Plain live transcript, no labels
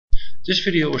This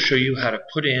video will show you how to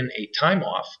put in a time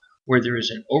off where there is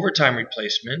an overtime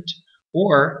replacement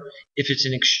or if it's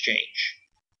an exchange.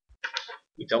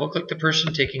 We double click the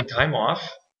person taking time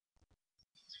off.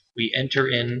 We enter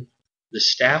in the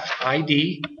staff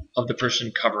ID of the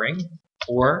person covering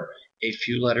or a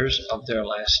few letters of their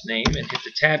last name and hit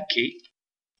the tab key.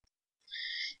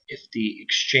 If the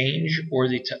exchange or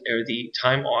the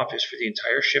time off is for the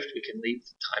entire shift, we can leave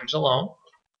the times alone.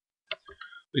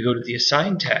 We go to the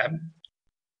Assign tab.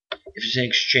 If it's an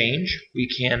exchange, we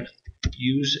can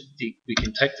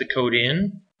type the code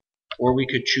in, or we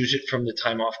could choose it from the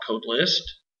time off code list.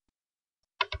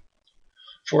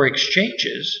 For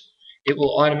exchanges, it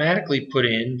will automatically put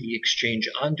in the exchange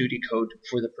on duty code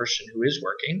for the person who is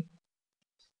working,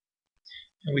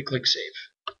 and we click Save.